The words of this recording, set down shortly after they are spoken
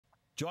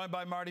Joined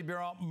by Martin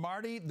Biron.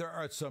 Marty, there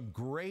are some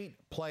great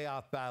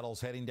playoff battles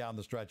heading down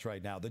the stretch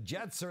right now. The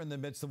Jets are in the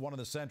midst of one in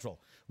the Central.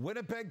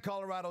 Winnipeg,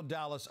 Colorado,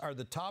 Dallas are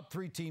the top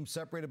three teams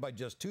separated by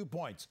just 2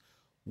 points.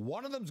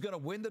 One of them's going to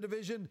win the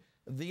division.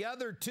 The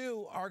other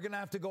two are going to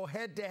have to go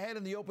head-to-head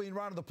in the opening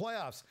round of the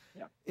playoffs.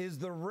 Yeah. Is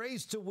the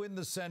race to win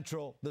the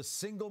Central the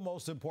single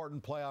most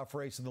important playoff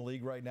race in the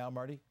league right now,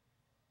 Marty?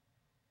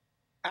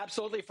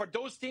 Absolutely. For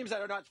those teams that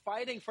are not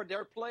fighting for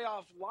their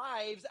playoff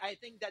lives, I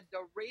think that the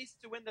race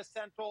to win the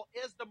Central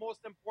is the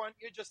most important.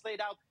 You just laid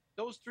out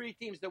those three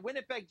teams. The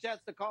Winnipeg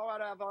Jets, the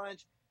Colorado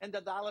Avalanche, and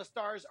the Dallas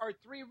Stars are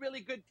three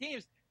really good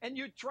teams, and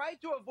you try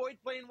to avoid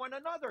playing one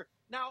another.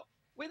 Now,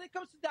 when it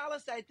comes to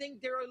Dallas, I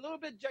think they're a little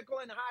bit Jekyll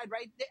and Hyde,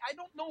 right? I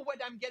don't know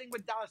what I'm getting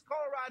with Dallas.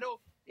 Colorado,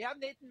 they have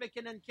Nathan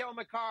McKinnon, Kale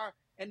McCarr,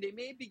 and they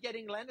may be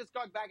getting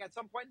Landeskog back at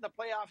some point in the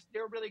playoffs.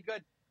 They're really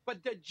good.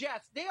 But the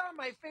Jets, they are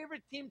my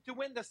favorite team to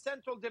win the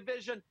Central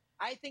Division.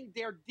 I think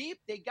they're deep.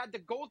 They got the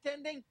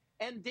goaltending,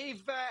 and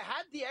they've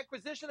had the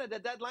acquisition at the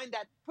deadline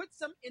that puts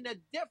them in a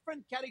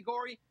different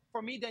category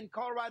for me than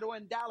Colorado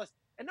and Dallas.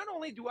 And not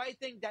only do I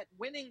think that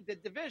winning the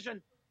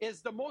division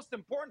is the most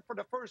important for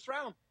the first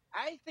round,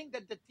 I think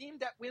that the team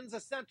that wins the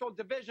Central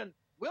Division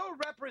will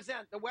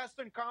represent the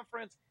Western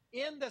Conference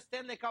in the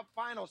Stanley Cup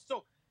Finals.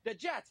 So the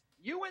Jets,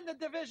 you win the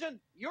division,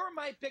 you're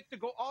my pick to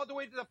go all the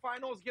way to the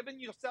finals, giving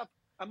yourself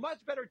a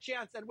much better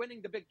chance at winning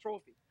the big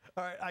trophy.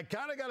 All right, I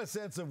kind of got a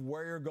sense of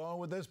where you're going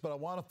with this, but I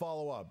want to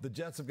follow up. The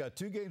Jets have got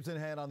 2 games in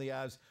hand on the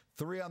Avs,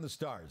 3 on the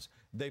Stars.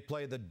 They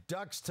play the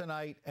Ducks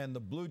tonight and the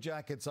Blue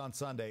Jackets on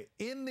Sunday.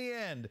 In the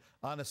end,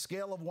 on a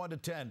scale of 1 to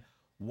 10,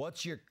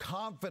 what's your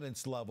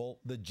confidence level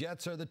the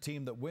Jets are the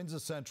team that wins the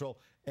Central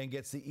and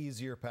gets the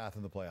easier path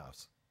in the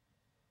playoffs?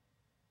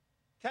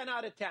 10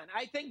 out of 10.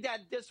 I think that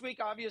this week,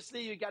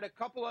 obviously, you got a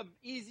couple of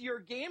easier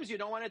games. You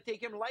don't want to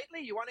take them lightly.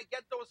 You want to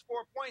get those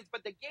 4 points.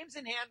 But the games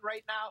in hand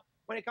right now,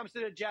 when it comes to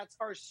the Jets,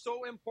 are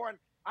so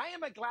important. I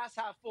am a glass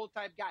half full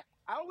type guy.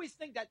 I always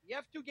think that you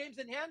have 2 games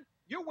in hand,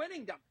 you're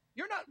winning them.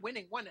 You're not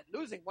winning one and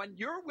losing one.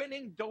 You're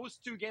winning those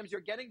 2 games.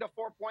 You're getting the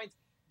 4 points.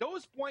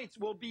 Those points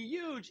will be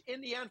huge in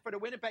the end for the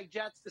Winnipeg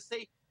Jets to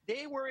say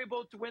they were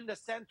able to win the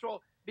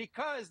Central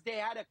because they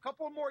had a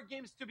couple more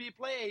games to be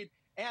played,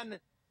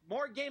 and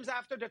more games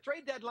after the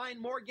trade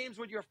deadline, more games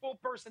with your full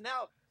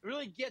personnel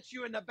really gets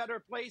you in a better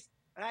place.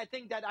 And I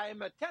think that I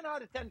am a 10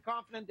 out of 10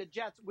 confident the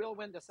Jets will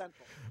win the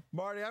Central.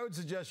 Marty, I would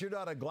suggest you're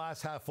not a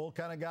glass half full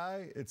kind of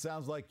guy. It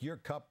sounds like your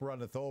cup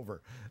runneth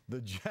over.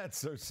 The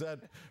Jets are set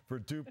for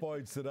 2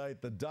 points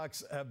tonight. The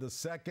Ducks have the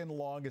 2nd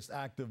longest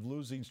active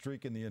losing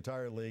streak in the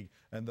entire league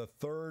and the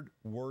 3rd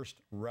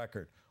worst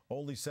record.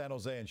 Only San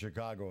Jose and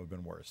Chicago have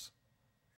been worse.